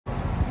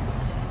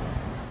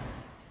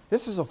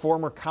This is a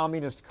former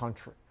communist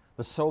country,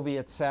 the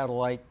Soviet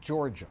satellite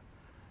Georgia.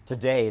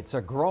 Today, it's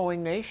a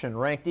growing nation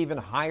ranked even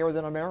higher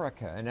than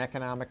America in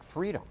economic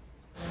freedom.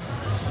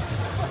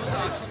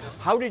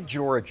 How did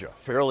Georgia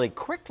fairly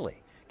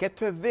quickly get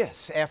to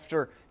this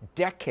after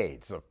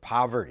decades of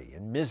poverty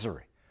and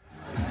misery?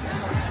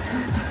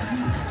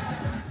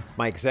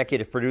 My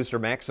executive producer,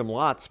 Maxim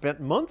Lott, spent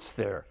months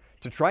there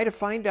to try to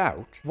find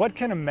out. What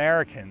can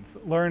Americans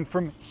learn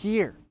from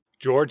here?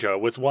 Georgia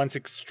was once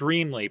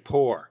extremely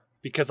poor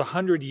because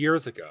 100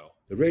 years ago,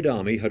 the Red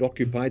Army had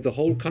occupied the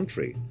whole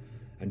country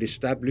and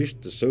established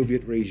the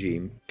Soviet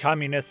regime.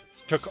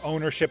 Communists took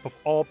ownership of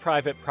all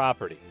private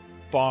property,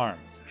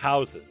 farms,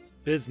 houses,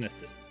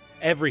 businesses.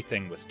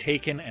 Everything was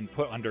taken and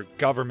put under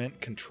government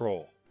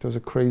control. It was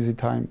a crazy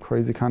time,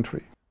 crazy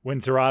country.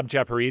 When Zurab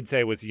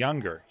Japaridze was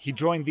younger, he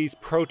joined these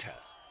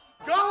protests.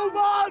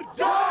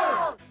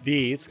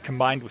 These,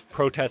 combined with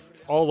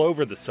protests all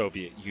over the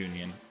Soviet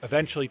Union,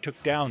 eventually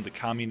took down the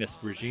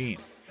communist regime.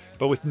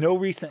 But with no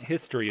recent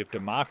history of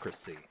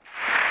democracy,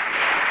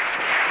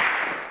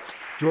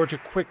 Georgia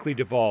quickly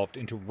devolved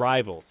into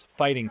rivals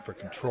fighting for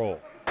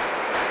control.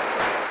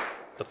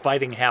 The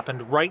fighting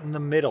happened right in the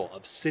middle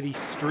of city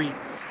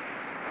streets.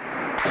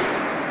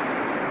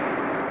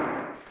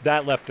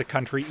 That left the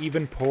country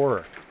even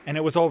poorer, and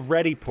it was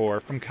already poor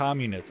from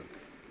communism.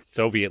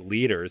 Soviet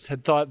leaders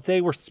had thought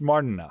they were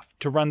smart enough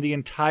to run the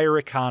entire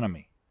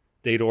economy.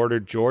 They'd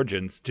ordered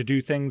Georgians to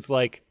do things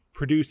like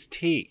produce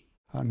tea.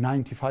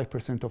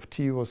 95% of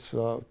tea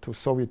to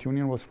Soviet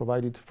Union was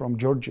provided from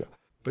Georgia.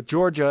 But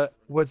Georgia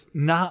was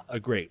not a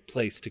great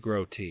place to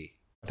grow tea.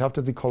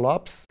 After the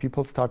collapse,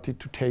 people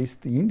started to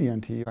taste the Indian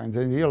tea, and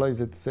they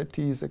realized that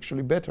tea is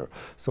actually better.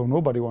 So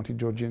nobody wanted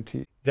Georgian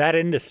tea. That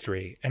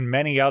industry and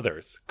many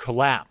others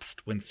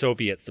collapsed when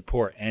Soviet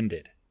support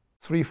ended.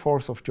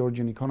 3/4 of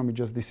Georgian economy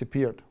just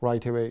disappeared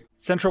right away.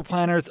 Central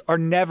planners are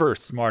never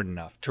smart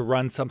enough to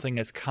run something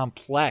as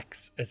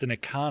complex as an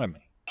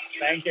economy.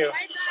 Thank you.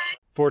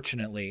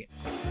 Fortunately,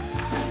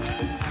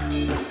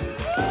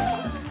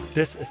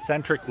 this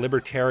eccentric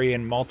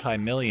libertarian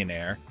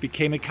multi-millionaire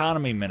became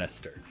economy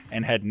minister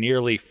and had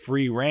nearly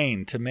free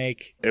rein to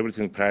make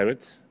everything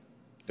private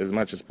as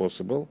much as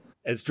possible.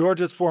 As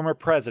Georgia's former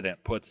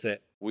president puts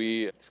it,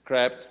 we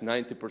scrapped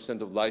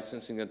 90% of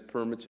licensing and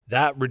permits.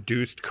 That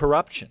reduced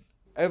corruption.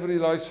 Every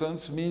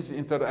license means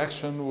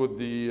interaction with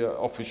the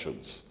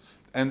officials.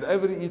 And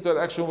every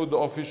interaction with the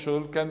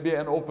official can be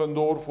an open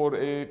door for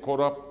a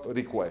corrupt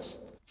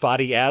request.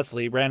 Fadi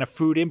Asli ran a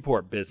food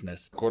import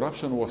business.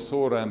 Corruption was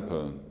so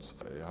rampant.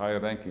 A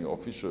high-ranking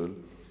official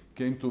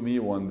came to me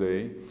one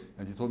day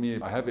and he told me,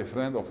 I have a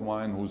friend of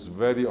mine who's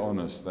very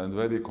honest and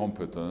very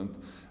competent,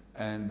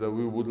 and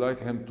we would like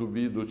him to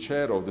be the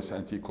chair of this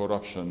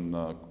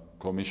anti-corruption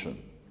commission.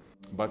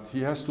 But he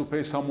has to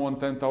pay someone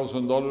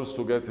 $10,000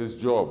 to get his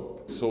job.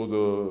 So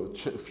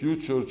the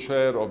future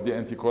chair of the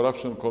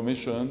anti-corruption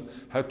commission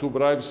had to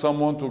bribe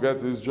someone to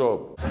get his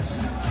job.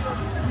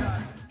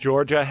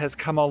 Georgia has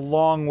come a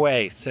long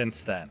way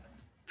since then.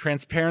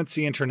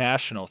 Transparency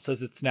International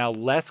says it's now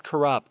less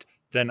corrupt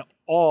than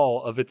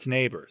all of its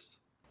neighbors.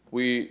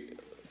 We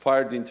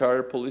fired the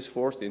entire police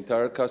force, the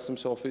entire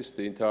customs office,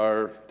 the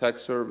entire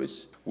tax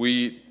service.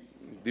 We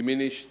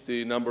diminished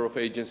the number of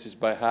agencies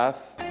by half.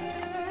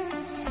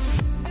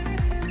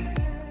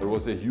 There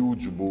was a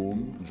huge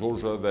boom in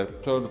Georgia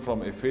that turned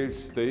from a failed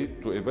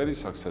state to a very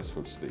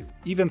successful state.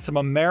 Even some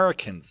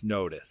Americans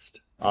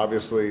noticed.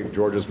 Obviously,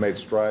 Georgia's made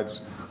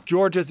strides.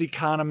 Georgia's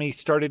economy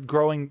started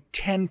growing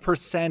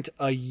 10%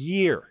 a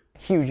year.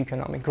 Huge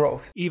economic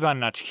growth. Ivan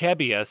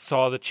Nachkebia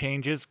saw the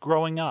changes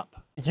growing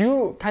up.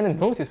 You kind of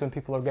notice when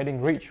people are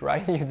getting rich,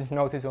 right? You just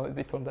notice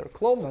it on their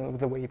clothes, on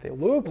the way they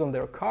look, on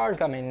their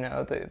cars, I mean,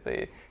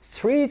 the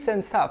streets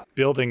and stuff.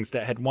 Buildings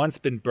that had once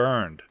been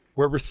burned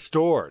were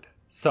restored.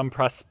 Some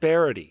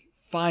prosperity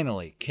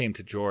finally came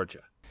to Georgia.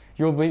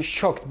 You'll be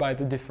shocked by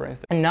the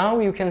difference. And now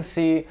you can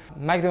see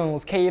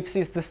McDonald's,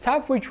 KFC's, the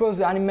stuff which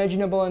was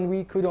unimaginable and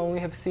we could only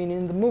have seen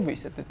in the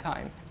movies at the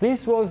time.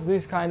 This was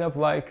this kind of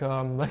like,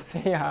 let's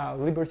say, a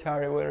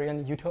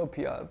libertarian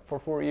utopia for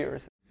 4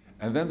 years.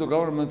 And then the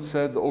government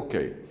said,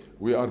 okay,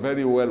 we are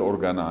very well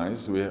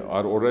organized, we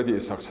are already a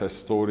success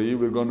story,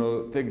 we're going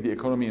to take the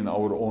economy in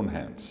our own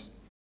hands.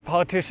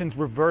 Politicians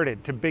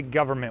reverted to big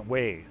government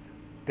ways.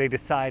 They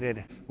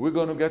decided, we're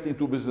going to get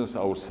into business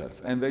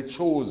ourselves. And they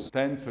chose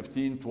 10,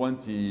 15,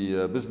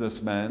 20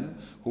 businessmen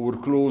who were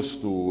close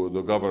to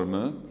the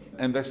government,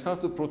 and they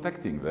started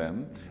protecting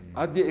them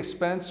at the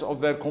expense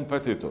of their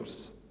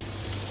competitors.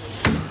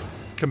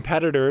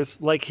 Competitors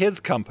like his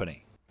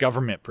company.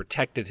 Government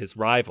protected his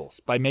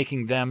rivals by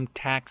making them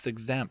tax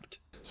exempt.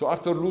 So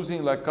after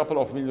losing like a couple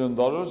of $1 million,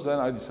 then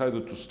I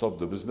decided to stop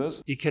the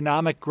business.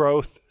 Economic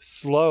growth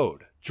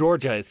slowed.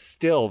 Georgia is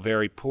still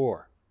very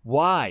poor.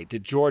 Why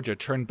did Georgia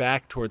turn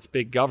back towards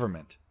big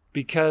government?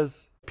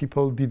 Because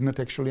people did not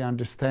actually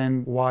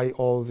understand why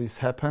all this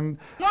happened.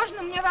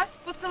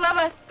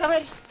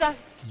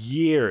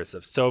 Years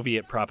of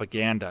Soviet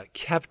propaganda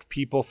kept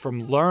people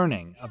from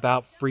learning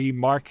about free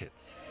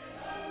markets.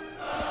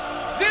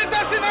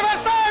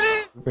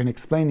 When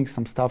explaining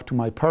some stuff to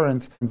my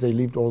parents, they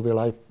lived all their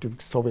life during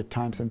Soviet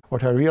times, and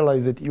what I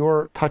realized that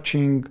you're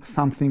touching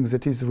something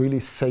that is really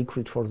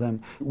sacred for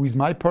them. With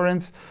my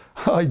parents,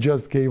 I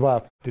just gave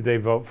up. Did they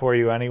vote for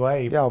you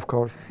anyway? Yeah, of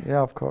course.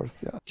 Yeah.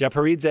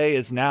 Japaridze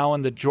is now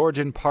in the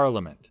Georgian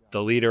parliament,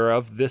 the leader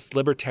of this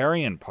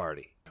libertarian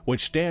party,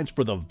 which stands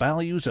for the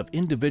values of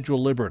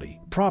individual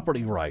liberty,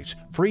 property rights,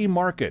 free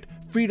market,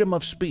 freedom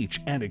of speech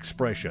and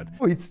expression.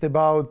 It's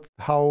about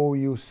how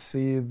you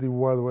see the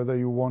world, whether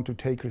you want to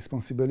take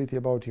responsibility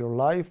about your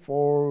life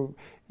or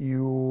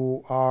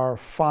you are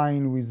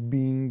fine with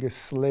being a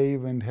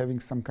slave and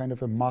having some kind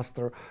of a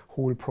master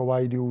who will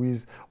provide you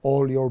with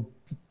all your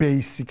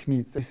basic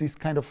needs. This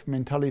kind of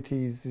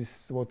mentality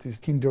is what is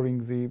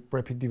hindering the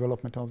rapid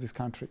development of this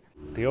country.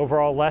 The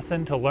overall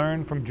lesson to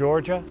learn from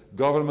Georgia?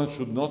 Government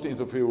should not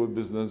interfere with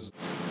business.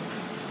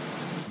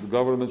 The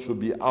government should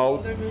be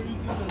out.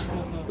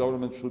 The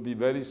government should be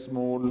very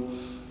small.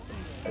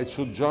 It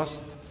should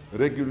just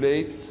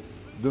regulate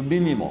the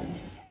minimum.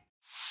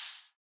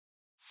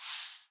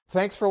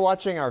 Thanks for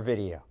watching our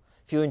video.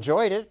 If you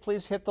enjoyed it,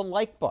 please hit the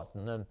like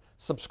button and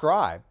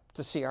subscribe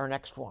to see our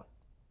next one.